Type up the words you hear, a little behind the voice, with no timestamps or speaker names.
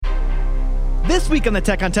This week on the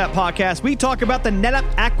Tech on Tap podcast, we talk about the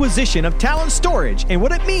NetApp acquisition of Talon Storage and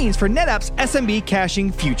what it means for NetApp's SMB caching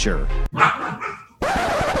future. Welcome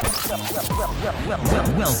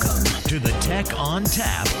to the Tech on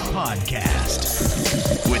Tap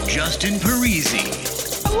podcast with Justin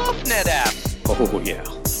Parisi. I love NetApp. Oh, yeah.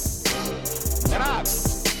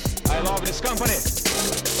 NetApp. I love this company.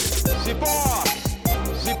 Support.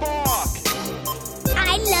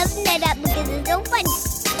 I love NetApp because it's so funny.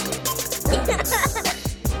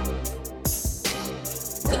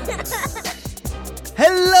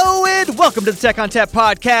 Hello and welcome to the Tech on Tap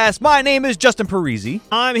podcast. My name is Justin Parisi.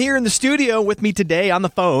 I'm here in the studio. With me today on the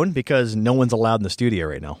phone because no one's allowed in the studio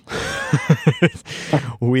right now.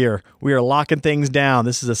 We are locking things down.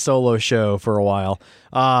 This is a solo show for a while.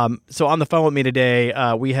 So on the phone with me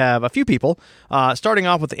today, we have a few people, starting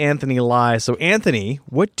off with Anthony Lai. So Anthony,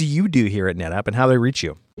 what do you do here at NetApp and how do they reach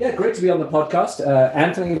you? Yeah, great to be on the podcast.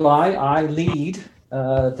 Anthony Lai, I lead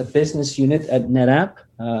the business unit at NetApp,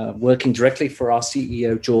 working directly for our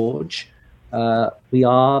CEO, George. We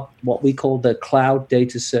are what we call the Cloud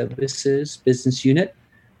Data Services business unit.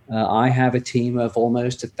 I have a team of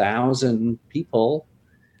almost 1,000 people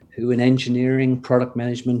who in engineering, product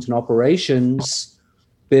management, and operations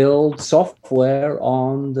build software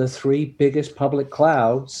on the three biggest public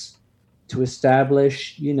clouds to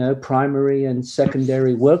establish, primary and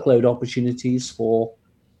secondary workload opportunities for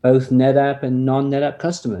both NetApp and non-NetApp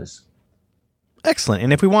customers. Excellent.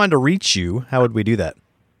 And if we wanted to reach you, how would we do that?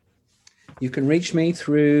 You can reach me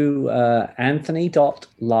through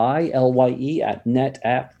anthony.lai, L-Y-E, at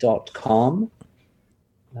netapp.com.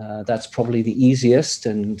 That's probably the easiest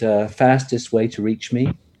and fastest way to reach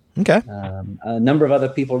me. Okay. A number of other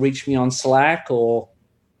people reach me on Slack or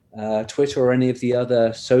Twitter or any of the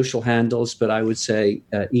other social handles, but I would say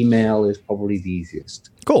email is probably the easiest.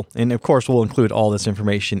 Cool. And of course, we'll include all this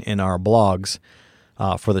information in our blogs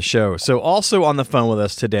for the show. So also on the phone with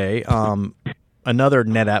us today, another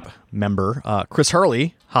NetApp member, Chris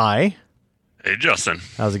Hurley. Hi. Hey, Justin.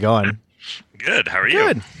 How's it going? Good. How are you?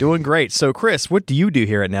 Good. Doing great. So, Chris, what do you do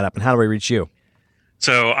here at NetApp, and how do we reach you?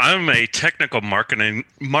 So, I'm a technical marketing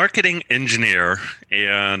engineer,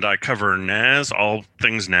 and I cover NAS, all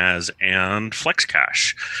things NAS, and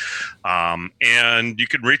FlexCache. And you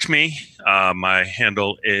can reach me. My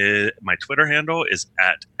Twitter handle is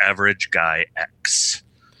at AverageGuyX.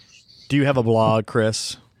 Do you have a blog,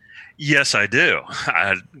 Chris? Yes, I do.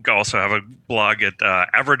 I also have a blog at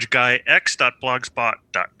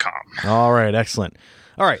averageguyx.blogspot.com. All right, excellent.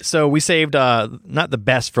 All right, so we saved not the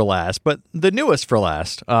best for last, but the newest for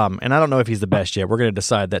last. And I don't know if he's the best yet. We're going to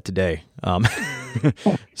decide that today.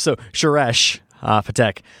 So Suresh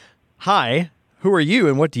Patek, hi. Who are you,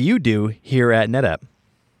 and what do you do here at NetApp?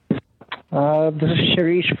 This is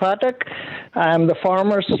Shirish Patek. I'm the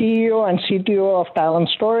former CEO and CTO of Talon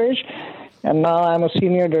Storage. And now I'm a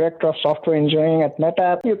Senior Director of Software Engineering at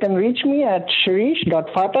NetApp. You can reach me at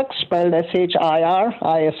shirish.phatak, spelled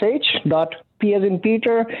S-H-I-R-I-S-H, P as in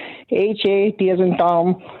Peter, H-A-T as in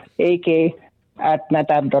Tom, A-K, at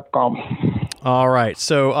netapp.com. All right.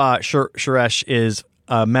 So Suresh is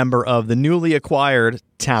a member of the newly acquired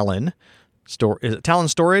Talon. Is it Talon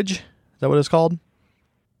Storage? Is that what it's called?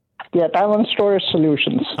 Yeah, Talon Storage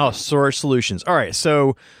Solutions. Oh, Storage Solutions. All right.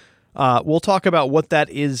 So we'll talk about what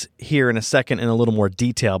that is here in a second in a little more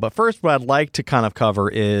detail. But first, what I'd like to kind of cover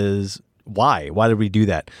is why. Why did we do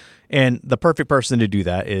that? And the perfect person to do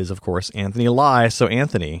that is, of course, Anthony Lai. So,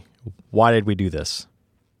 Anthony, why did we do this?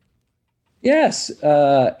 Yes,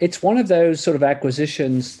 it's one of those sort of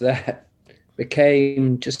acquisitions that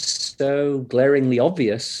became just so glaringly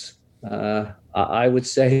obvious. I would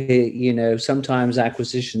say, sometimes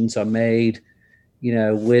acquisitions are made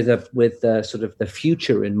with sort of the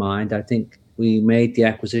future in mind. I think we made the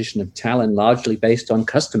acquisition of Talon largely based on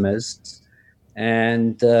customers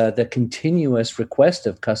and the continuous request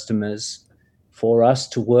of customers for us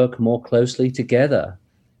to work more closely together.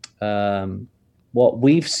 What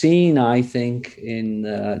we've seen, I think, in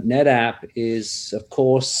NetApp is, of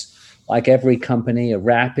course, like every company, a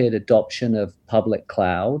rapid adoption of public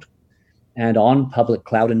cloud, and on public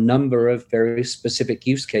cloud, a number of very specific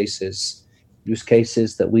use cases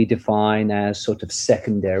that we define as sort of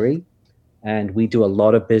secondary. And we do a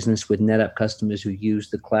lot of business with NetApp customers who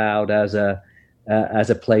use the cloud as a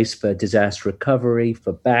place for disaster recovery,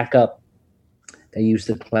 for backup. They use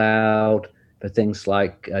the cloud for things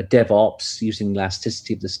like DevOps, using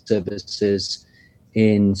elasticity of the services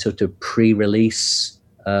in sort of pre-release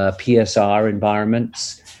PSR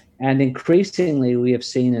environments. And increasingly, we have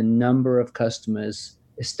seen a number of customers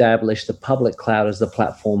establish the public cloud as the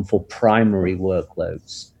platform for primary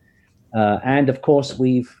workloads. And of course,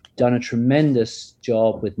 we've done a tremendous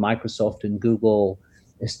job with Microsoft and Google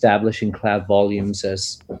establishing Cloud Volumes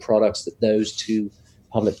as products that those two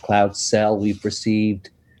public clouds sell. We've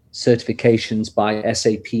received certifications by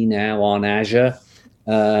SAP now on Azure.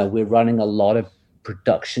 We're running a lot of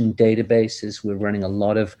production databases. We're running a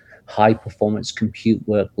lot of high-performance compute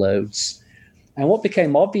workloads. And what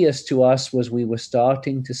became obvious to us was we were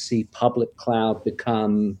starting to see public cloud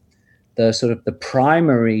become the sort of the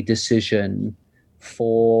primary decision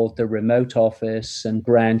for the remote office and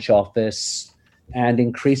branch office, and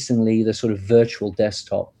increasingly the sort of virtual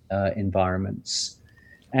desktop environments.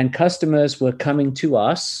 And customers were coming to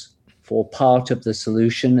us for part of the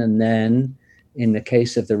solution, and then in the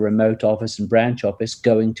case of the remote office and branch office,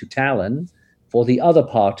 going to Talon for the other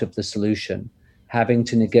part of the solution. Having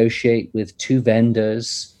to negotiate with two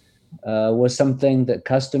vendors was something that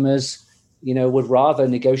customers, would rather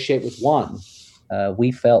negotiate with one.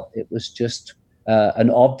 We felt it was just an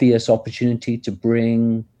obvious opportunity to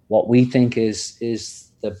bring what we think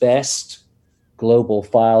is the best global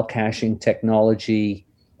file caching technology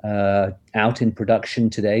out in production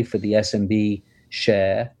today for the SMB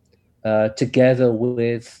share, together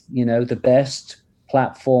with the best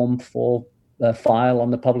platform for file on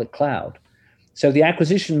the public cloud. So the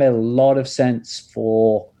acquisition made a lot of sense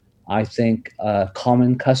for, I think,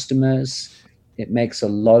 common customers. It makes a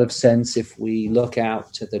lot of sense if we look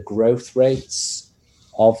out to the growth rates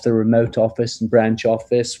of the remote office and branch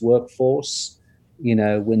office workforce,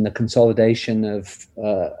 when the consolidation of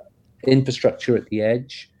infrastructure at the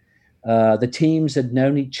edge. The teams had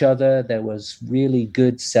known each other. There was really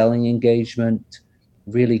good selling engagement,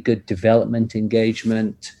 really good development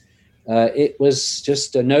engagement. It was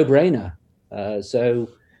just a no-brainer. So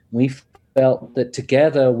we felt that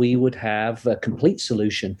together we would have a complete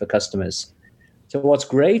solution for customers. So what's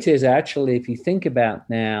great is actually, if you think about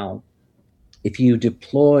now, if you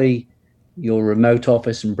deploy your remote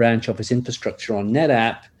office and branch office infrastructure on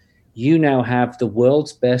NetApp, you now have the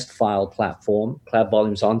world's best file platform, Cloud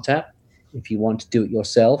Volumes ONTAP, if you want to do it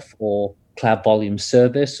yourself, or Cloud Volumes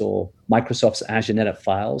Service, or Microsoft's Azure NetApp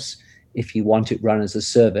Files, if you want it run as a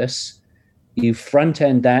service. You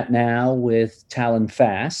front-end that now with Talon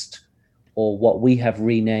Fast, or what we have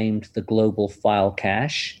renamed the Global File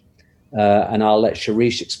Cache. And I'll let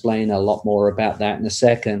Shirish explain a lot more about that in a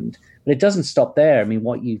second. But it doesn't stop there. I mean,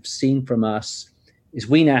 what you've seen from us is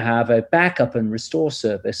we now have a backup and restore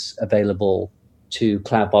service available to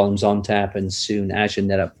Cloud Volumes ONTAP and soon Azure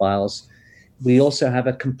NetApp Files. We also have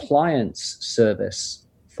a compliance service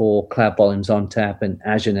for Cloud Volumes ONTAP and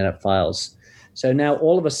Azure NetApp Files. So now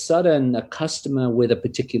all of a sudden, a customer with a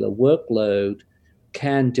particular workload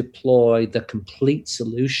can deploy the complete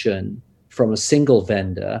solution from a single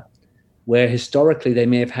vendor, where historically they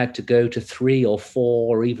may have had to go to 3 or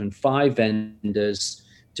 4 or even 5 vendors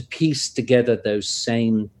to piece together those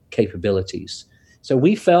same capabilities. So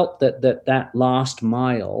we felt that last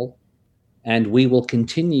mile, and we will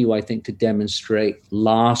continue, I think, to demonstrate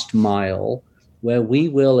last mile, where we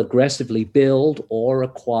will aggressively build or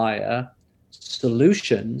acquire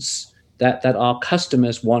solutions that our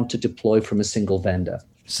customers want to deploy from a single vendor.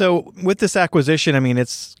 So with this acquisition, I mean,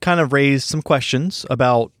 it's kind of raised some questions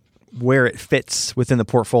about where it fits within the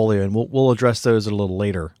portfolio, and we'll address those a little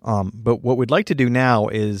later. But what we'd like to do now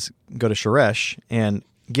is go to Suresh and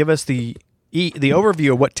give us the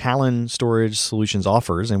overview of what Talon Storage Solutions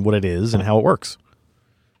offers and what it is and how it works.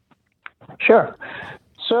 Sure.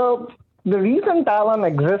 So the reason Talon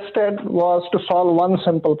existed was to solve one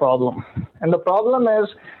simple problem. And the problem is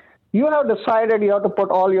you have decided you have to put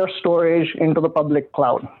all your storage into the public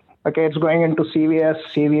cloud. Okay, it's going into CVS,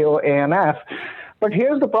 CVO, ANF. But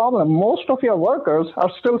here's the problem. Most of your workers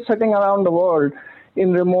are still sitting around the world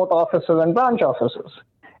in remote offices and branch offices.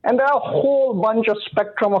 And there are a whole bunch of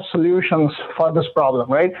spectrum of solutions for this problem,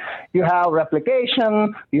 right? You have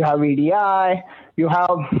replication, you have EDI, you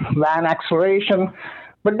have WAN acceleration.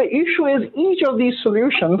 But the issue is each of these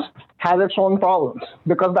solutions has its own problems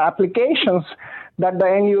because the applications that the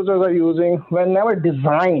end users are using were never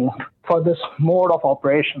designed for this mode of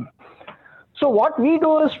operation. So what we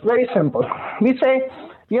do is very simple. We say,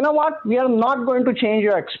 you know what? We are not going to change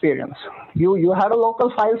your experience. You had a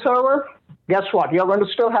local file server. Guess what? You're going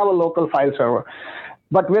to still have a local file server.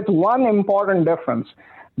 But with one important difference.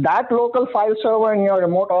 That local file server in your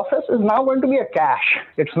remote office is now going to be a cache.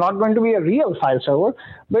 It's not going to be a real file server,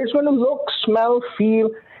 but it's going to look, smell, feel,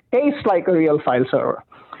 taste like a real file server.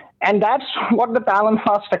 And that's what the Talon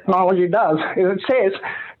Fast technology does. Is it says,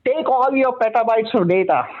 take all your petabytes of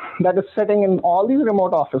data that is sitting in all these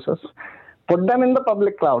remote offices, put them in the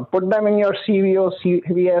public cloud, put them in your CVO,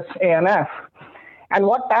 CVS, ANF, And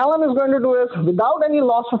what Talon is going to do is, without any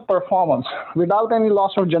loss of performance, without any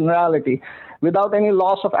loss of generality, without any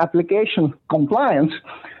loss of application compliance,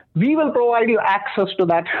 we will provide you access to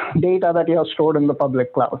that data that you have stored in the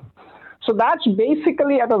public cloud. So that's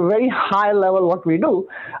basically at a very high level what we do.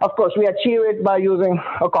 Of course, we achieve it by using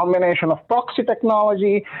a combination of proxy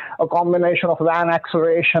technology, a combination of WAN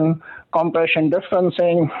acceleration, compression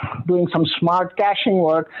differencing, doing some smart caching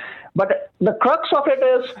work. But the crux of it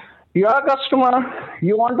is, you're a customer,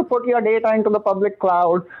 you want to put your data into the public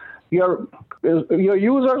cloud, your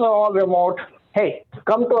users are all remote. Hey,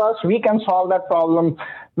 come to us, we can solve that problem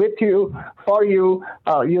with you, for you,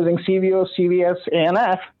 using CVO, CVS,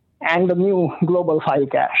 ANF, and the new global file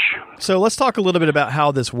cache. So let's talk a little bit about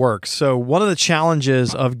how this works. So one of the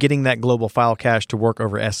challenges of getting that global file cache to work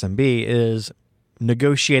over SMB is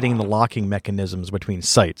negotiating the locking mechanisms between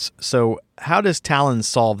sites. So how does Talon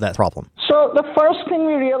solve that problem? So the first thing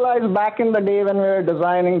we realized back in the day when we were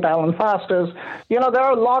designing Talon Fast is, there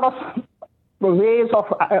are a lot of ways of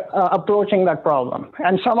approaching that problem.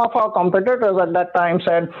 And some of our competitors at that time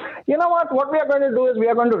said, what we are going to do is we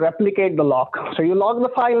are going to replicate the lock. So you lock the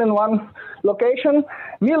file in one location,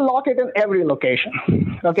 we'll lock it in every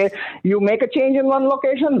location. Okay, you make a change in one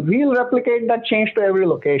location, we'll replicate that change to every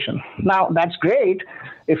location. Now, that's great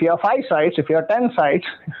if you have 5 sites, if you have 10 sites,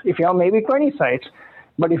 if you have maybe 20 sites.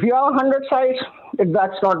 But if you have 100 sites,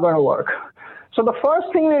 that's not going to work. So the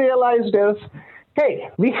first thing we realized is, hey,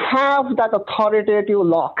 we have that authoritative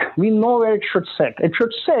lock. We know where it should sit. It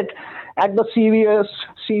should sit at the CVS,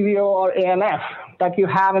 CVO, or ANF that you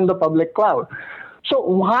have in the public cloud. So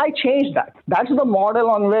why change that? That's the model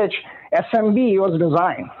on which SMB was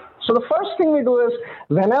designed. So the first thing we do is,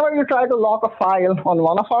 whenever you try to lock a file on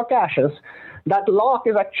one of our caches, that lock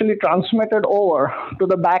is actually transmitted over to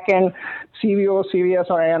the backend CVO, CVS,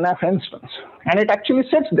 or ANF instance. And it actually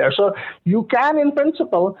sits there. So you can, in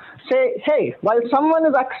principle, say, hey, while someone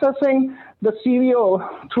is accessing the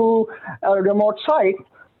CVO through a remote site,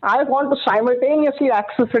 I want to simultaneously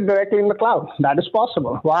access it directly in the cloud. That is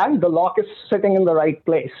possible. Why? The lock is sitting in the right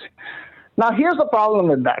place. Now, here's the problem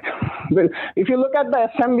with that. If you look at the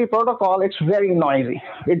SMB protocol, it's very noisy.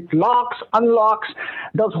 It locks, unlocks,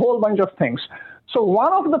 does a whole bunch of things. So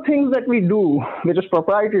one of the things that we do, which is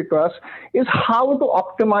proprietary to us, is how to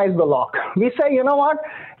optimize the lock. We say,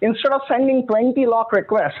 instead of sending 20 lock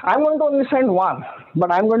requests, I'm going to only send one,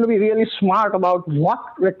 but I'm going to be really smart about what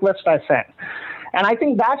request I send. And I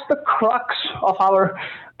think that's the crux of our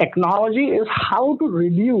technology, is how to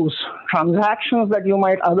reduce transactions that you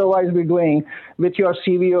might otherwise be doing with your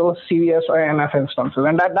CVO, CVS, or ANF instances.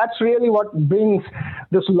 And that's really what brings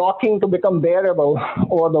this locking to become bearable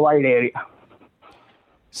over the wide area.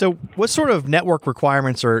 So what sort of network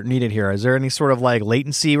requirements are needed here? Is there any sort of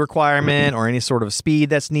latency requirement or any sort of speed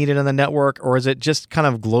that's needed in the network? Or is it just kind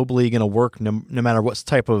of globally going to work no matter what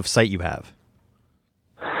type of site you have?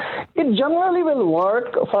 It generally will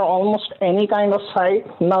work for almost any kind of site.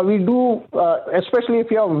 Now, we do, especially if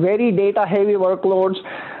you have very data-heavy workloads,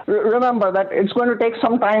 remember that it's going to take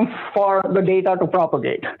some time for the data to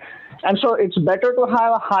propagate. And so it's better to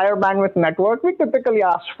have a higher bandwidth network. We typically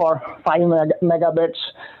ask for 5 megabits,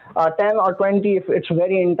 10 or 20 if it's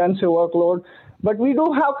very intensive workload. But we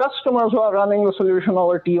do have customers who are running the solution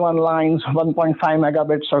over T1 lines, 1.5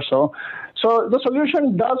 megabits or so. So the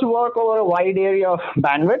solution does work over a wide area of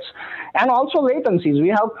bandwidths and also latencies. We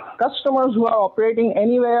have customers who are operating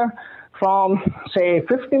anywhere from, say,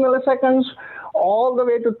 50 milliseconds all the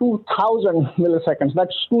way to 2,000 milliseconds.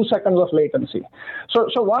 That's 2 seconds of latency.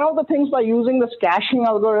 So one of the things by using this caching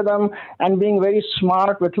algorithm and being very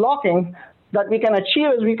smart with locking that we can achieve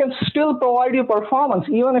is we can still provide you performance,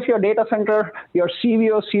 even if your data center, your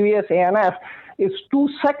CVO, CVS, ANF is 2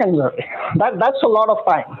 seconds away. That's a lot of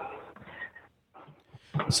time.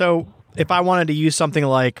 So if I wanted to use something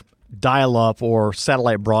like dial-up or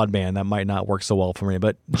satellite broadband, that might not work so well for me.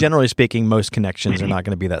 But generally speaking, most connections are not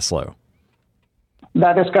going to be that slow.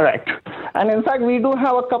 That is correct. And in fact, we do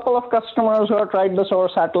have a couple of customers who have tried this over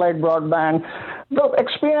satellite broadband. The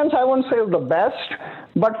experience, I wouldn't say, is the best,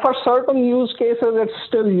 but for certain use cases, it's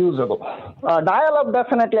still usable. Dial-up,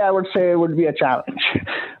 definitely, I would say, would be a challenge.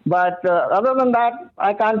 But other than that,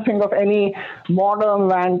 I can't think of any modern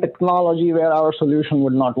WAN technology where our solution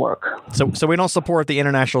would not work. So we don't support the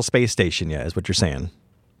International Space Station yet, is what you're saying?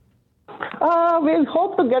 We'll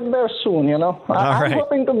hope to get there soon, I'm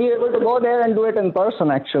hoping to be able to go there and do it in person,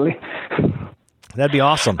 actually. That'd be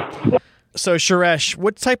awesome. So, Suresh,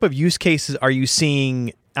 what type of use cases are you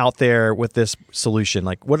seeing out there with this solution?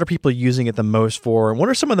 What are people using it the most for? And what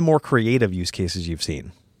are some of the more creative use cases you've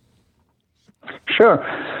seen? Sure.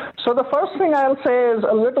 So the first thing I'll say is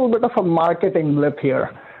a little bit of a marketing blip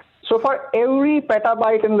here. So for every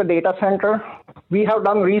petabyte in the data center, we have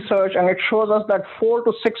done research and it shows us that 4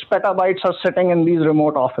 to 6 petabytes are sitting in these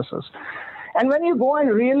remote offices. And when you go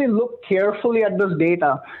and really look carefully at this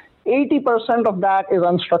data, 80% of that is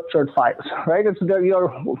unstructured files, right? It's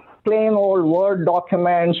your plain old Word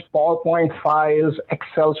documents, PowerPoint files,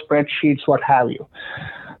 Excel spreadsheets, what have you.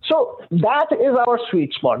 So that is our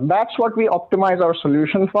sweet spot. That's what we optimize our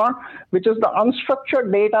solution for, which is the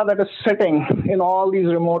unstructured data that is sitting in all these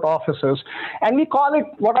remote offices. And we call it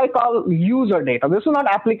what I call user data. This is not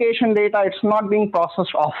application data. It's not being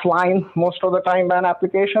processed offline most of the time by an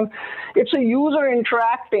application. It's a user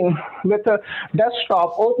interacting with a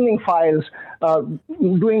desktop, opening files,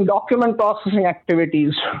 doing document processing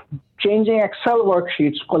activities, changing Excel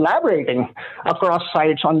worksheets, collaborating across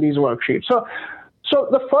sites on these worksheets. So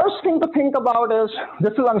the first thing to think about is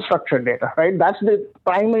this is unstructured data, right? That's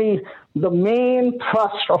the main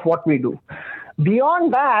thrust of what we do.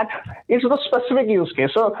 Beyond that, it's the specific use case.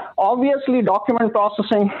 So obviously, document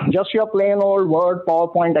processing, just your plain old Word,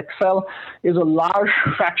 PowerPoint, Excel, is a large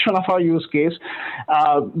fraction of our use case.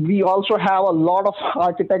 We also have a lot of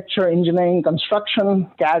architecture, engineering, construction,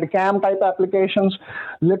 CAD/CAM type applications.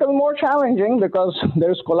 Little more challenging because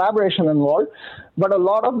there's collaboration involved, but a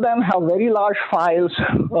lot of them have very large files,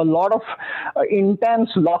 a lot of intense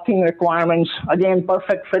locking requirements. Again,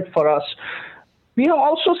 perfect fit for us. We have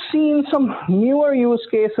also seen some newer use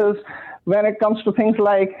cases when it comes to things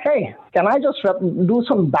like, hey, can I just do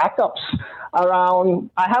some backups around,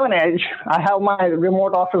 I have an edge, I have my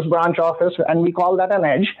remote office, branch office, and we call that an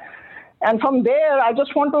edge. And from there, I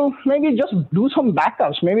just want to maybe just do some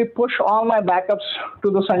backups, maybe push all my backups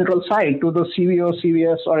to the central site, to the CVO,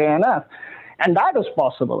 CVS, or ANF. And that is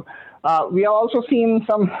possible. We have also seen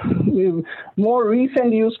some more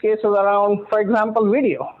recent use cases around, for example,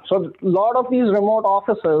 video. So a lot of these remote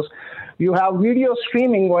offices, you have video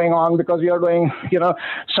streaming going on because you're doing,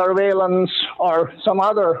 surveillance or some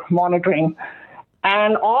other monitoring.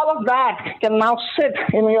 And all of that can now sit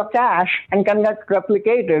in your cache and can get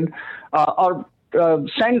replicated or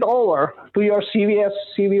sent over to your CVS,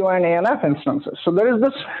 CVO, and ANF instances. So there is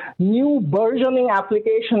this new burgeoning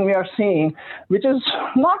application we are seeing, which is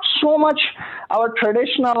not so much our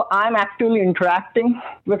traditional I'm actively interacting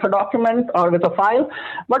with a document or with a file,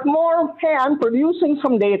 but more, hey, I'm producing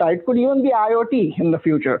some data. It could even be IoT in the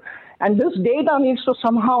future. And this data needs to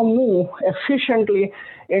somehow move efficiently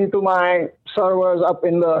into my servers up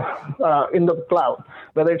in the cloud.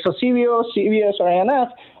 Whether it's a CVO, CVS, or ANF,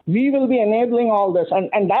 we will be enabling all this.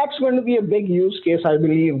 And that's going to be a big use case, I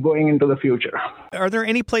believe, going into the future. Are there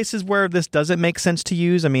any places where this doesn't make sense to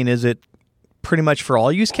use? I mean, is it pretty much for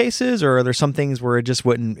all use cases, or are there some things where it just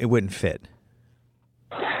wouldn't fit?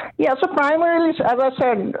 Yeah, so primarily, as I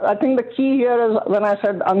said, I think the key here is when I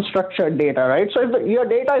said unstructured data, right? So if your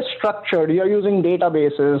data is structured, you're using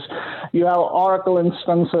databases, you have Oracle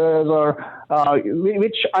instances or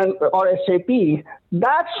SAP,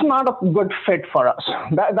 that's not a good fit for us.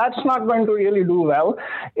 That's not going to really do well.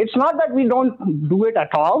 It's not that we don't do it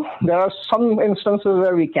at all. There are some instances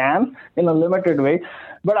where we can in a limited way.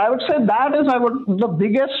 But I would say that is the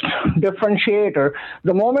biggest differentiator.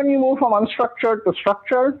 The moment you move from unstructured to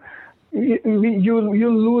structured, you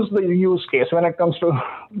lose the use case when it comes to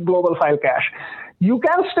global file cache. You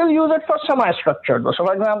can still use it for semi-structured. So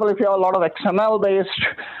for example, if you have a lot of XML-based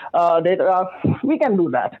data, we can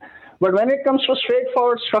do that. But when it comes to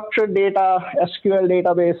straightforward structured data, SQL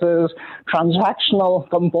databases, transactional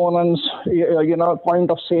components, point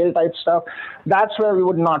of sale type stuff, that's where we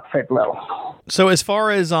would not fit well. So as far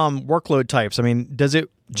as workload types, I mean, does it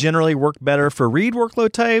generally work better for read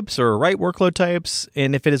workload types or write workload types?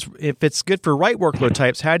 And if it's good for write workload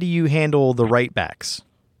types, how do you handle the write backs?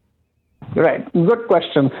 Right. Good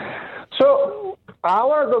question. So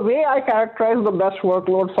the way I characterize the best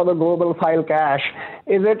workload for the global file cache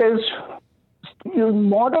is it is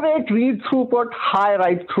moderate read throughput, high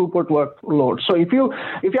write throughput workload. So if you're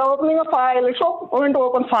opening a file, it's going to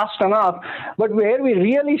open fast enough. But where we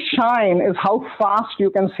really shine is how fast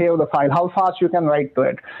you can save the file, how fast you can write to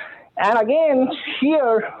it. And again,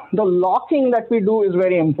 here, the locking that we do is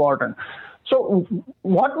very important. So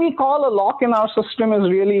what we call a lock in our system is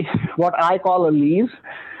really what I call a lease.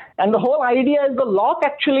 And the whole idea is the lock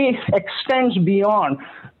actually extends beyond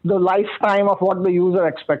the lifetime of what the user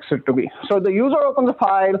expects it to be. So the user opens a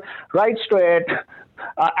file, writes to it,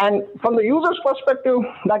 and from the user's perspective,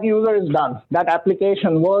 that user is done. That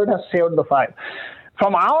application, Word, has saved the file.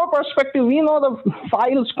 From our perspective, we know the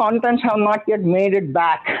file's contents have not yet made it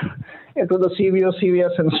back into the CVO,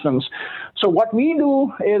 CVS instance. So what we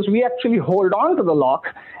do is we actually hold on to the lock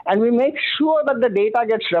and we make sure that the data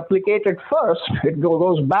gets replicated first. It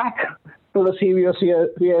goes back to the CVO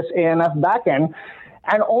CVS ANF backend,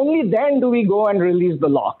 and only then do we go and release the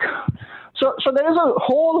lock. So there is a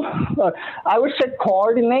whole, I would say,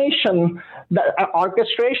 coordination,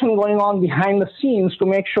 orchestration going on behind the scenes to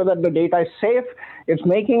make sure that the data is safe, it's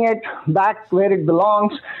making it back where it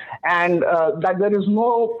belongs, and that there is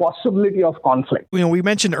no possibility of conflict. You know, we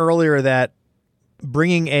mentioned earlier that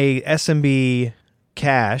bringing a SMB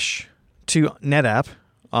cache to NetApp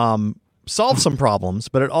solves some problems,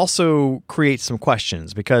 but it also creates some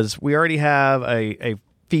questions because we already have a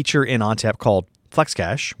feature in ONTAP called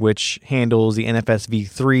FlexCache, which handles the NFS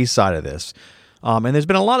v3 side of this. And there's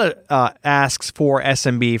been a lot of asks for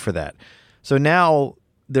SMB for that. So now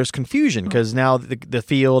there's confusion because now the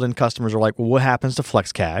field and customers are like, well, what happens to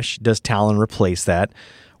FlexCache? Does Talon replace that?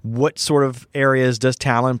 What sort of areas does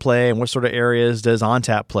Talon play and what sort of areas does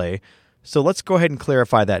ONTAP play? So let's go ahead and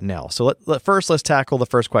clarify that now. So let's tackle the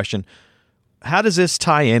first question. How does this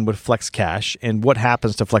tie in with FlexCache and what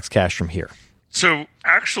happens to FlexCache from here? So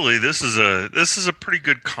actually, this is a pretty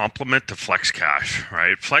good complement to FlexCache,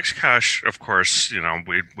 right? FlexCache, of course, you know,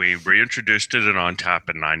 we reintroduced it in ONTAP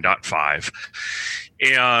in 9.5,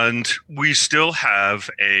 and we still have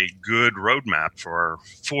a good roadmap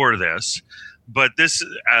for this. But this,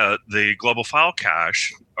 the global file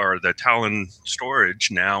cache or the Talon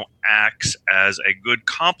storage now acts as a good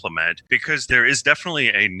complement because there is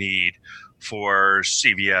definitely a need for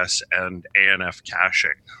CVS and ANF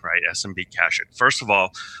caching, right? SMB caching. First of all,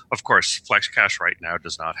 of course, FlexCache right now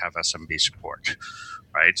does not have SMB support,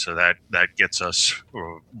 right? So that gets us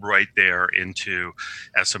right there into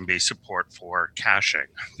SMB support for caching.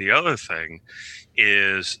 The other thing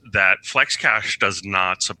is that FlexCache does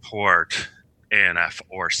not support ANF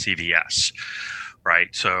or CVS, right?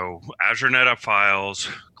 So Azure NetApp Files,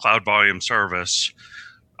 Cloud Volume Service,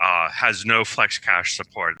 has no FlexCache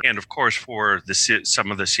support. And of course, for some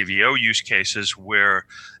of the CVO use cases where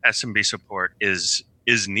SMB support is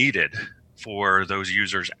needed for those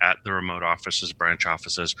users at the remote offices, branch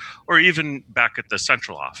offices, or even back at the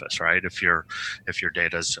central office, right? If your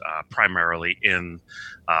data's primarily in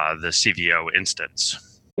the CVO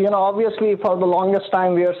instance. You know, obviously, for the longest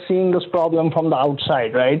time, we are seeing this problem from the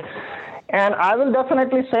outside, right? And I will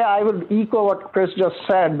definitely say I would echo what Chris just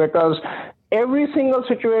said, because every single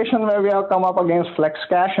situation where we have come up against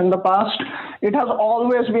FlexCache in the past, it has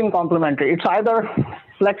always been complementary. It's either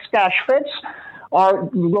FlexCache fits or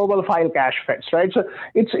global file cache fits, right? So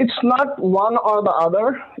it's not one or the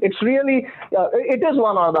other. It's really, it is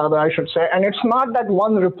one or the other, I should say. And it's not that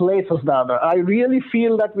one replaces the other. I really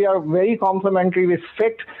feel that we are very complementary. We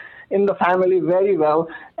fit in the family very well.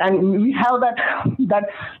 And we have that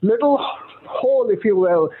little hole, if you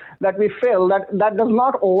will, that we fill that does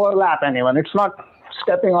not overlap anyone. It's not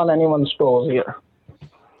stepping on anyone's toes here.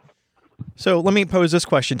 So let me pose this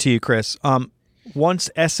question to you, Chris. Once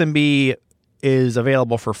SMB is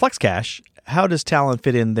available for FlexCache, how does Talon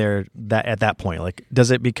fit in there at that point? Like,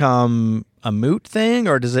 does it become a moot thing,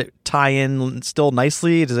 or does it tie in still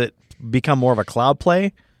nicely? Does it become more of a cloud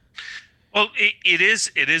play? Well, it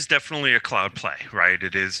is definitely a cloud play, right?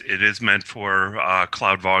 It is meant for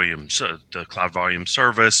cloud volumes, the Cloud Volume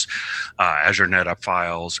Service, Azure NetApp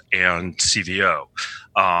Files, and CVO.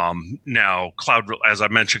 Now, as I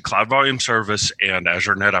mentioned, Cloud Volume Service and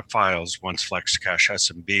Azure NetApp Files, once FlexCache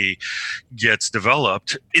SMB gets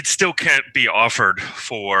developed, it still can't be offered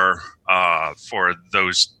for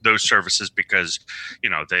those services because, you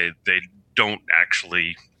know, they don't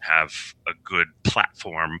actually have a good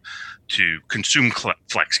platform to consume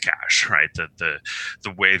FlexCache, right?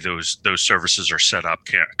 The way those services are set up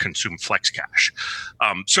can't consume FlexCache.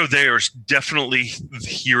 So they are definitely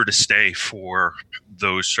here to stay for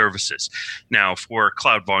those services. Now, for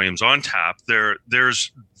Cloud Volumes ONTAP,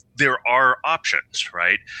 there are options,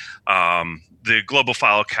 right? The global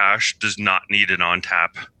file cache does not need an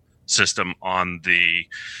ONTAP system on the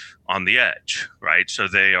edge, right? So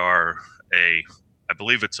they are I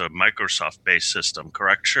believe it's a Microsoft-based system,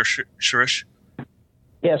 correct, Shirish?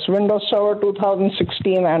 Yes, Windows Server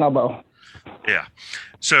 2016 and above. Yeah,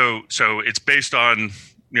 so it's based on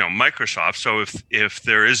Microsoft. So if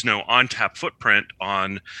there is no ONTAP footprint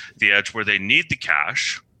on the edge where they need the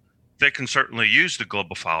cache, they can certainly use the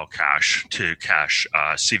global file cache to cache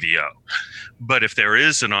CVO. But if there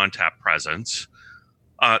is an ONTAP presence,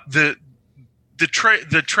 the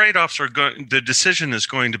trade-offs are going. The decision is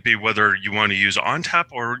going to be whether you want to use ONTAP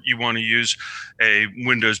or you want to use a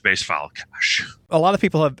Windows-based file cache. A lot of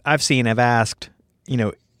people I've seen have asked,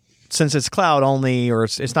 since it's cloud only, or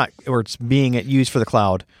it's not, or it's being used for the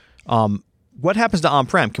cloud, what happens to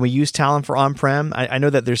on-prem? Can we use Talon for on-prem? I know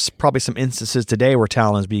that there's probably some instances today where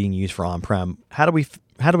Talon is being used for on-prem. How do we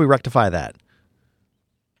rectify that?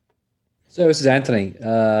 So this is Anthony.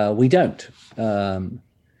 We don't.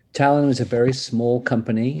 Talon is a very small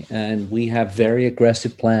company, and we have very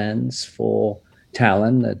aggressive plans for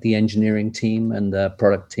Talon, the engineering team and the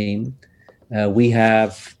product team. We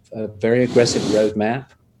have a very aggressive roadmap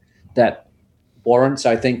that warrants,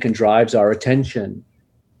 I think, and drives our attention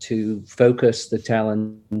to focus the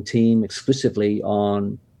Talon team exclusively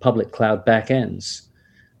on public cloud backends.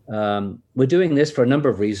 We're doing this for a number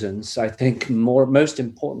of reasons. I think most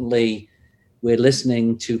importantly, we're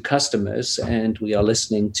listening to customers, and we are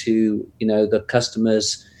listening to the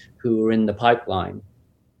customers who are in the pipeline.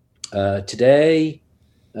 Today,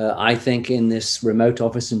 I think in this remote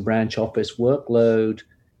office and branch office workload,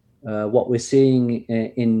 what we're seeing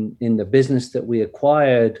in the business that we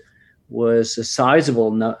acquired was a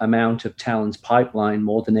sizable amount of Talon's pipeline.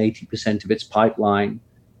 More than 80% of its pipeline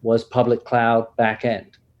was public cloud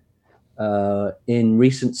backend. In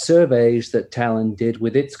recent surveys that Talon did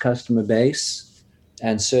with its customer base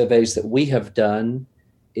and surveys that we have done,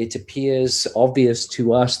 it appears obvious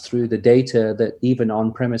to us through the data that even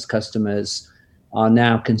on-premise customers are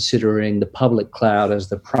now considering the public cloud as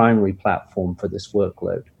the primary platform for this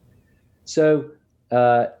workload. So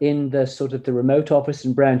in the sort of the remote office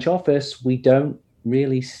and branch office, we don't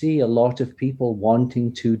really see a lot of people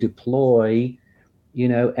wanting to deploy,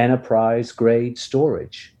 enterprise grade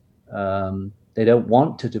storage. They don't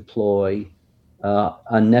want to deploy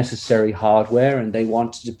unnecessary hardware, and they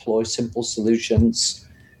want to deploy simple solutions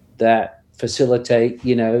that facilitate,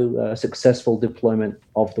 successful deployment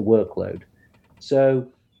of the workload. So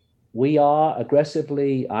we are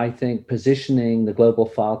aggressively, I think, positioning the global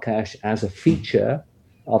file cache as a feature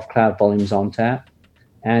of Cloud Volumes ONTAP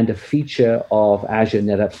and a feature of Azure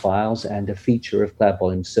NetApp Files and a feature of Cloud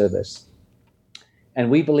Volumes Service. And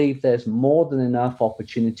we believe there's more than enough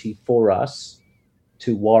opportunity for us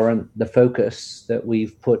to warrant the focus that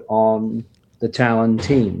we've put on the Talon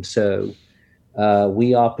team. So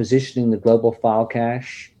we are positioning the global file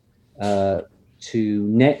cache to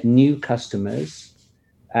net new customers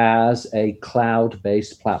as a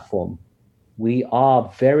cloud-based platform. We are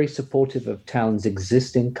very supportive of Talon's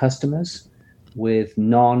existing customers with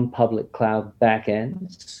non-public cloud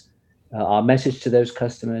backends. Our message to those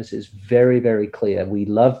customers is very, very clear. We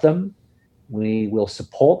love them. We will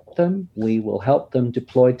support them. We will help them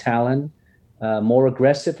deploy Talon more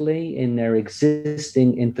aggressively in their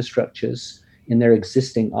existing infrastructures, in their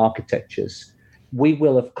existing architectures. We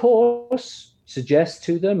will, of course, suggest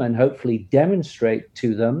to them and hopefully demonstrate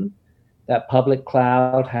to them that public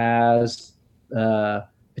cloud has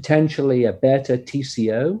potentially a better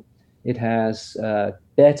TCO. It has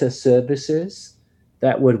better services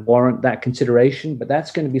that would warrant that consideration, but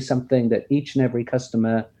that's going to be something that each and every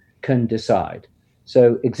customer can decide.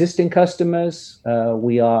 So existing customers,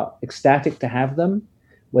 we are ecstatic to have them,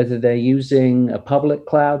 whether they're using a public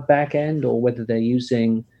cloud backend or whether they're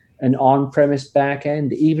using an on-premise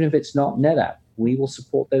backend, even if it's not NetApp. We will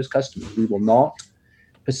support those customers. We will not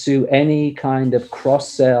pursue any kind of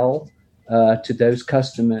cross-sell to those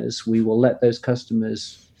customers. We will let those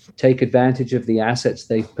customers take advantage of the assets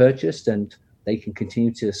they've purchased, and they can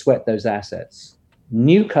continue to sweat those assets.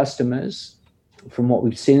 New customers, from what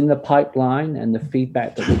we've seen in the pipeline and the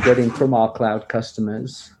feedback that we're getting from our cloud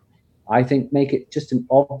customers, I think make it just an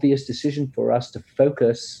obvious decision for us to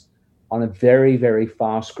focus on a very, very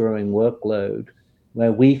fast-growing workload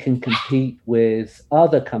where we can compete with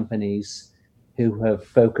other companies who have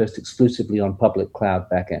focused exclusively on public cloud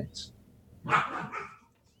backends.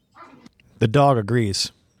 The dog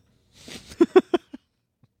agrees.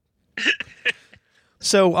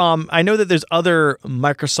 So I know that there's other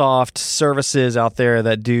Microsoft services out there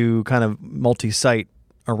that do kind of multi-site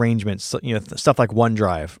arrangements, stuff like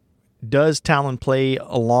OneDrive. Does Talon play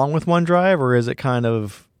along with OneDrive, or is it kind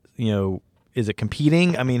of, is it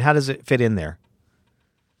competing? I mean, how does it fit in there?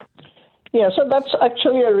 Yeah, so that's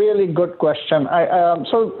actually a really good question.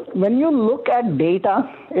 So when you look at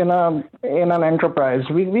data in an enterprise,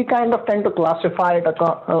 we kind of tend to classify it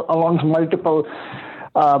along multiple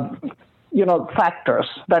factors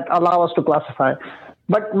that allow us to classify.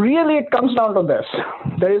 But really, it comes down to this: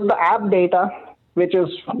 there is the app data, which is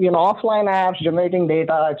offline apps generating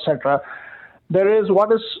data, etc. There is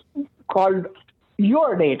what is called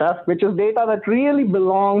your data, which is data that really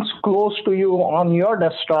belongs close to you on your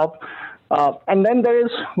desktop. And then there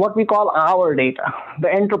is what we call our data, the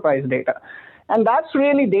enterprise data. And that's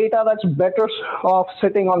really data that's better off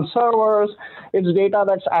sitting on servers. It's data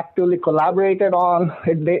that's actively collaborated on.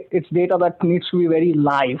 It's data that needs to be very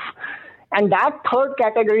live. And that third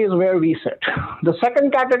category is where we sit. The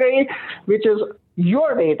second category, which is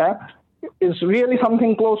your data, is really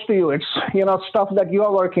something close to you. It's, stuff that you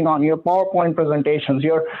are working on, your PowerPoint presentations,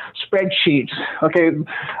 your spreadsheets. Okay,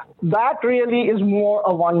 that really is more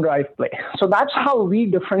a OneDrive play. So that's how we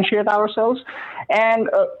differentiate ourselves. And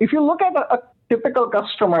if you look at a typical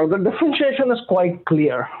customer, the differentiation is quite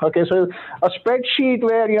clear. Okay, so a spreadsheet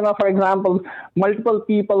where, for example, multiple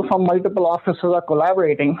people from multiple offices are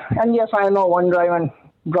collaborating. And yes, I know OneDrive and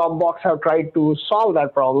Dropbox have tried to solve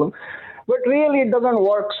that problem, but really it doesn't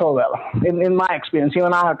work so well in my experience.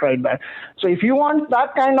 Even I have tried that. So if you want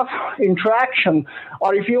that kind of interaction,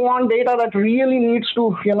 or if you want data that really needs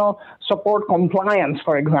to, support compliance,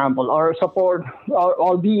 for example, or support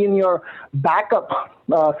or be in your backup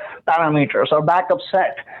parameters or backup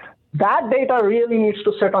set, that data really needs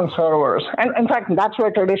to sit on servers. And in fact, that's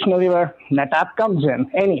where traditionally where NetApp comes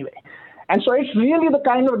in anyway. And so it's really the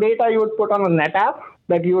kind of data you would put on a NetApp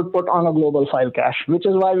that you would put on a global file cache, which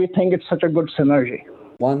is why we think it's such a good synergy.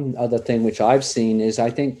 One other thing which I've seen is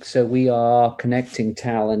we are connecting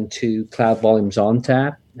Talon to Cloud Volumes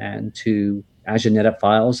ONTAP and to Azure NetApp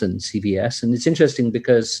Files and CVS. And it's interesting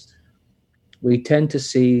because we tend to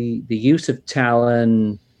see the use of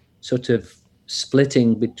Talon sort of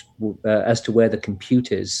splitting as to where the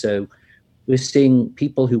compute is. So we're seeing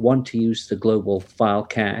people who want to use the global file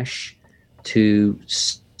cache to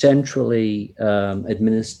centrally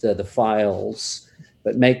administer the files,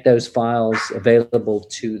 but make those files available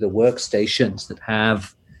to the workstations that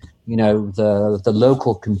have, the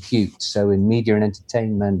local compute. So in media and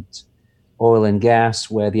entertainment, oil and gas,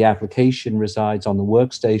 where the application resides on the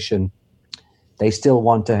workstation, they still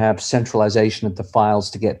want to have centralization of the files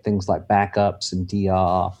to get things like backups and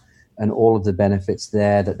DR and all of the benefits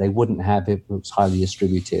there that they wouldn't have if it was highly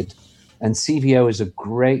distributed. And CVO is a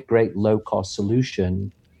great, great low-cost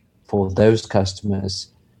solution for those customers.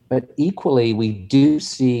 But equally, we do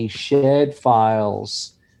see shared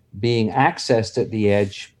files being accessed at the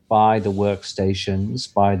edge by the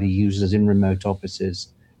workstations, by the users in remote offices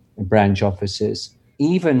and branch offices,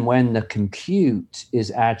 even when the compute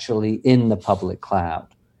is actually in the public cloud.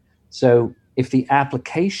 So if the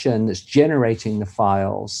application that's generating the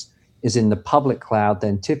files is in the public cloud,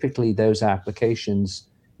 then typically those applications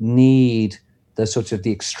need the sort of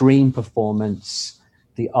the extreme performance,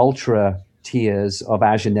 the ultra tiers of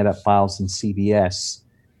Azure NetApp Files and CVS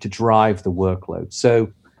to drive the workload. So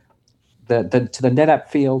to the NetApp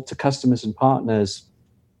field, to customers and partners,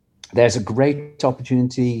 there's a great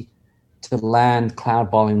opportunity to land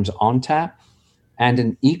Cloud Volumes ONTAP, and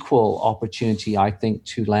an equal opportunity, I think,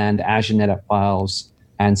 to land Azure NetApp Files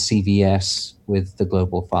and CVS with the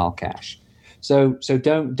global file cache. So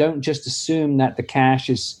don't just assume that the cache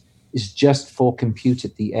is just for compute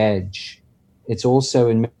at the edge. It's also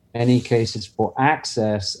in many cases for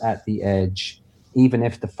access at the edge, even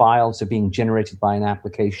if the files are being generated by an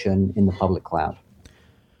application in the public cloud.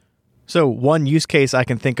 So one use case I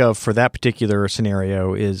can think of for that particular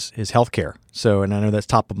scenario is healthcare. So, and I know that's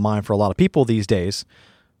top of mind for a lot of people these days,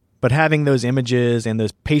 but having those images and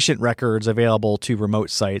those patient records available to remote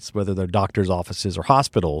sites, whether they're doctors' offices or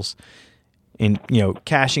hospitals, and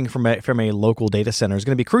caching from a local data center is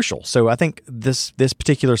going to be crucial. So I think this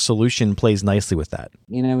particular solution plays nicely with that.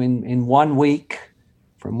 In 1 week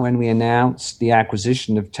from when we announced the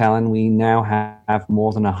acquisition of Talon, we now have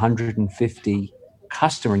more than 150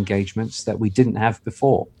 customer engagements that we didn't have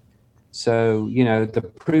before. So,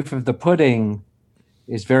 the proof of the pudding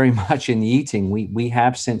is very much in the eating. We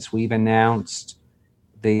have, since we've announced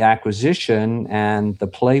the acquisition and the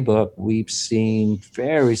playbook, we've seen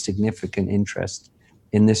very significant interest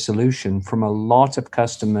in this solution from a lot of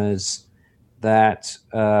customers that,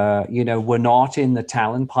 were not in the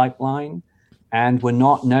Talon pipeline and were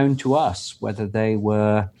not known to us, whether they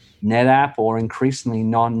were NetApp or increasingly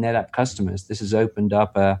non-NetApp customers. This has opened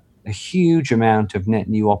up a huge amount of net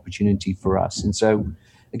new opportunity for us. And so,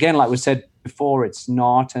 again, like we said before, it's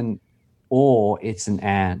not an or, it's an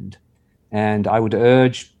and. And I would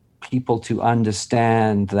urge people to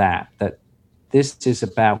understand that this is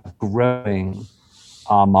about growing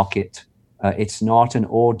our market. It's not an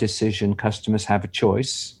or decision. Customers have a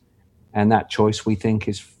choice. And that choice, we think,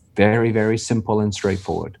 is very, very simple and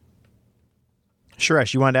straightforward.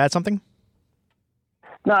 Suresh, you wanted to add something?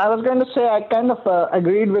 No, I was going to say I kind of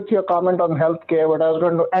agreed with your comment on healthcare, but I was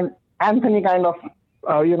going to, and Anthony kind of,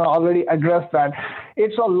 already addressed that.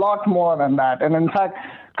 It's a lot more than that. And in fact,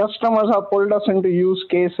 customers have pulled us into use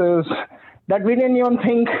cases that we didn't even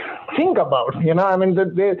think about.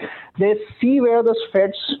 They see where this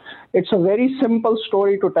fits. It's a very simple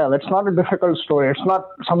story to tell. It's not a difficult story. It's not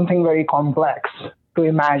something very complex to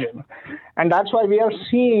imagine. And that's why we are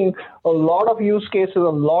seeing a lot of use cases, a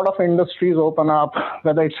lot of industries open up,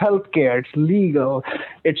 whether it's healthcare, it's legal,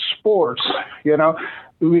 it's sports.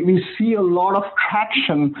 We see a lot of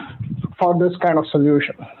traction for this kind of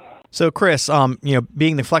solution. So, Chris,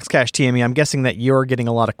 being the FlexCache TME, I'm guessing that you're getting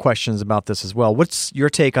a lot of questions about this as well. What's your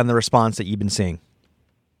take on the response that you've been seeing?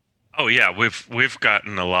 Oh yeah, we've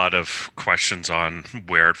gotten a lot of questions on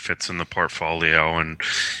where it fits in the portfolio and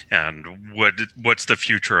what's the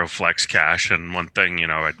future of FlexCache. And one thing,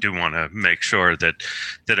 I do want to make sure that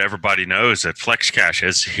everybody knows that FlexCache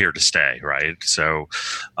is here to stay, right? So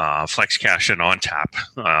FlexCache and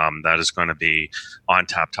ONTAP, that is going to be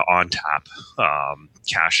ONTAP to ONTAP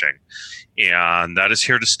caching, and that is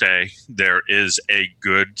here to stay. There is a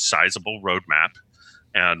good sizable roadmap,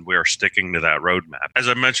 and we're sticking to that roadmap. As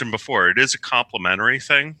I mentioned before, it is a complementary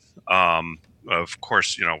thing. Of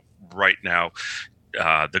course, right now,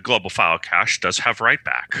 the global file cache does have write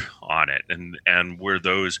back on it, and where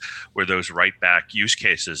those write back use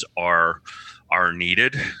cases are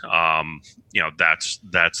needed, that's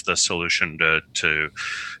the solution to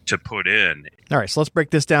put in. All right, so let's break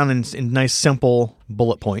this down in nice simple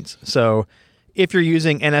bullet points. So, if you're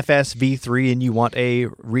using NFS v3 and you want a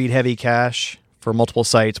read-heavy cache for multiple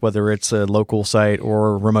sites, whether it's a local site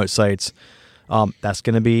or remote sites, that's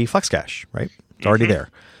going to be FlexCache, right? It's already there.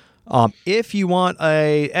 If you want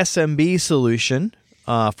a SMB solution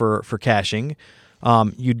for caching,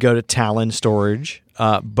 you'd go to Talon Storage,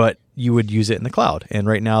 but you would use it in the cloud. And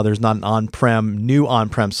right now, there's not an new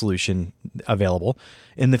on-prem solution available.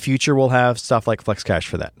 In the future, we'll have stuff like FlexCache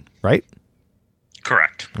for that, right?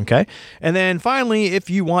 Correct. Okay. And then finally, if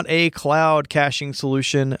you want a cloud caching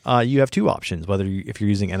solution, you have two options. If you're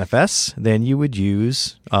using NFS, then you would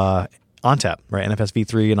use ONTAP, right? NFS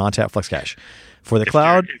v3 and ONTAP FlexCache. For the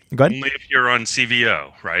cloud, go ahead. Only if you're on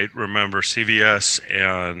CVO, right? Remember, CVS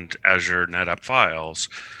and Azure NetApp Files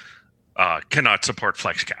cannot support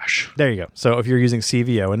FlexCache. There you go. So if you're using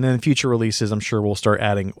CVO, and then future releases, I'm sure we'll start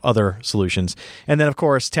adding other solutions. And then, of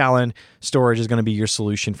course, Talon Storage is going to be your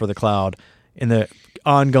solution for the cloud in the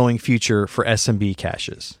ongoing future for SMB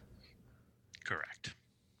caches. Correct.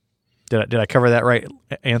 Did I cover that right,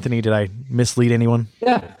 Anthony? Did I mislead anyone?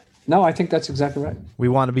 Yeah. No, I think that's exactly right. We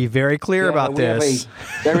want to be very clear about this. We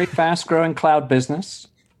have a very fast-growing cloud business,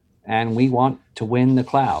 and we want to win the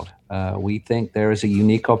cloud. We think there is a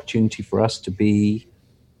unique opportunity for us to be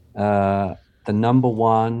the number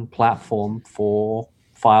one platform for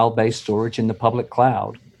file-based storage in the public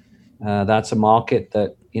cloud. That's a market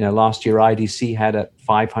that, last year IDC had at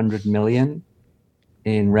 $500 million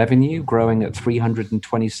in revenue, growing at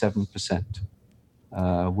 327%.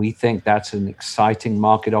 We think that's an exciting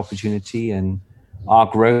market opportunity, and our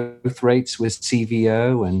growth rates with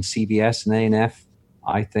CVO and CVS and ANF,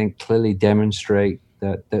 I think, clearly demonstrate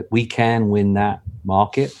that we can win that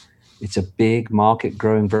market. It's a big market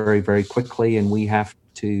growing very, very quickly, and we have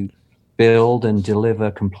to build and deliver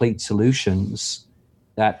complete solutions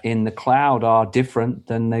that in the cloud are different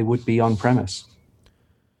than they would be on premise.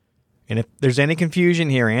 And if there's any confusion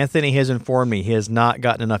here, Anthony has informed me he has not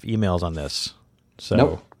gotten enough emails on this. So,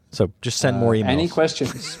 nope. So just send more emails. Any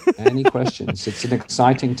questions? Any questions? It's an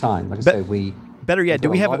exciting time. Like I say, better yet, do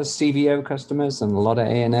we have a lot of CVO customers and a lot of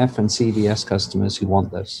ANF and CVS customers who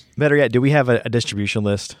want this? Better yet, do we have a distribution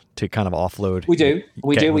list to kind of offload? We do.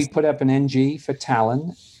 We put up an NG for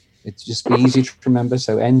Talon. It's just be easy to remember.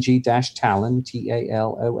 So NG-Talon,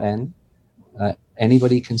 TALON.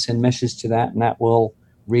 Anybody can send messages to that, and that will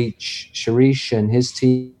reach Shirish and his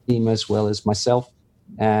team, as well as myself,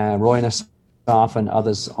 Roy and staff, and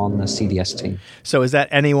others on the CDS team. So is that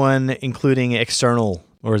anyone, including external,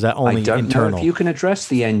 or is that only internal? I don't know if you can address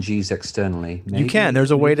the NGs externally. Maybe, you can.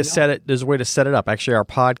 There's a way to set it. There's a way to set it up. Actually, our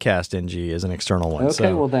podcast NG is an external one.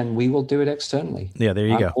 Okay, well then we will do it externally. Yeah, there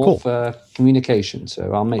you go. All cool. For communication,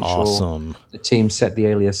 so I'll make sure the team set the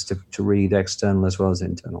alias to read external as well as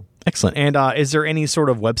internal. Excellent. And is there any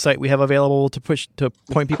sort of website we have available to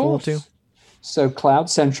point people to? So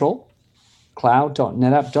Cloud Central,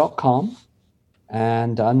 cloud.netapp.com,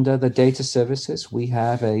 and under the data services, we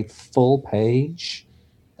have a full page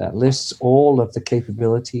that lists all of the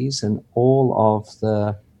capabilities and all of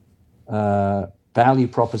the value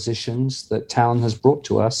propositions that Talon has brought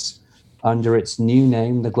to us under its new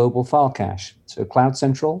name, the Global File Cache. So Cloud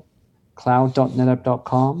Central,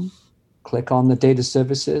 cloud.netapp.com, click on the data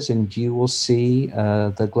services, and you will see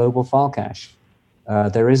the Global File Cache.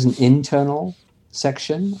 There is an internal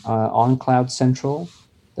section on Cloud Central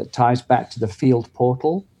that ties back to the field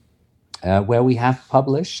portal, where we have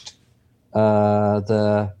published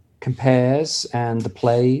the compares and the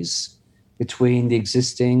plays between the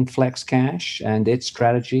existing FlexCache and its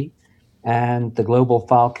strategy and the global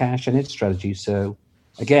file cache and its strategy. So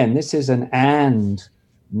again, this is an and,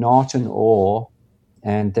 not an or,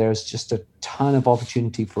 and there's just a ton of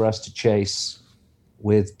opportunity for us to chase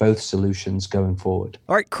with both solutions going forward.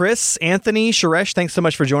 All right, Chris, Anthony, Suresh, thanks so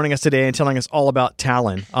much for joining us today and telling us all about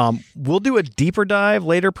Talon. We'll do a deeper dive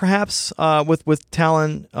later, perhaps, with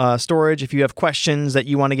Talon storage. If you have questions that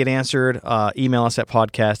you want to get answered, email us at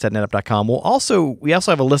podcast@netapp.com. We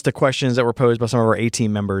also have a list of questions that were posed by some of our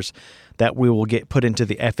A-team members that we will get put into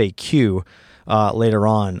the FAQ later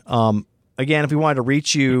on. Again, if we wanted to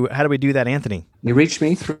reach you, how do we do that, Anthony? You reach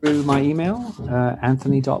me through my email,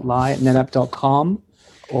 anthony.lie@netapp.com,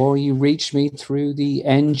 or you reach me through the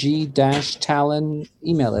ng-talon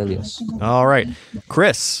email alias. All right.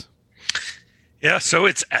 Chris. Yeah, so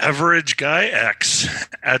it's Average Guy X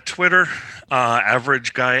at Twitter,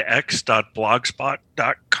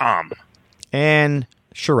 averageguyx.blogspot.com. And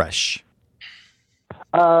Suresh.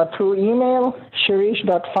 Through email,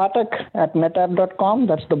 shirish.phatak@netapp.com.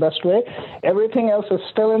 That's the best way. Everything else is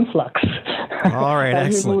still in flux. All right,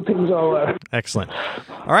 as excellent. we move things over. Excellent.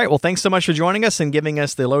 All right, well, thanks so much for joining us and giving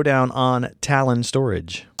us the lowdown on Talon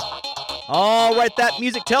storage. All right, that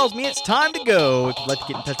music tells me it's time to go. If you'd like to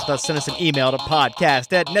get in touch with us, send us an email to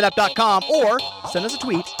podcast@netapp.com or send us a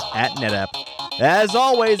tweet @netapp. As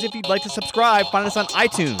always, if you'd like to subscribe, find us on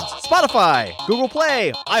iTunes, Spotify, Google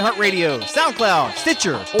Play, iHeartRadio, SoundCloud,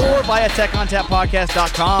 Stitcher, or via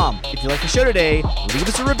TechOnTapPodcast.com. If you like the show today, leave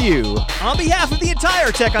us a review. On behalf of the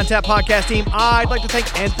entire Tech on Tap podcast team, I'd like to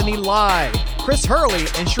thank Anthony Lai, Chris Hurley,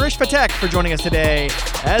 and Shirish Phatak for joining us today.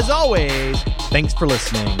 As always, thanks for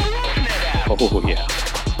listening. Oh, yeah.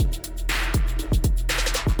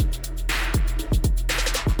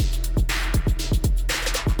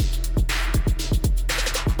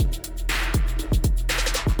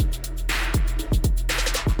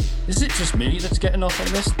 Is it just me that's getting off on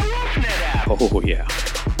this? Oh, yeah.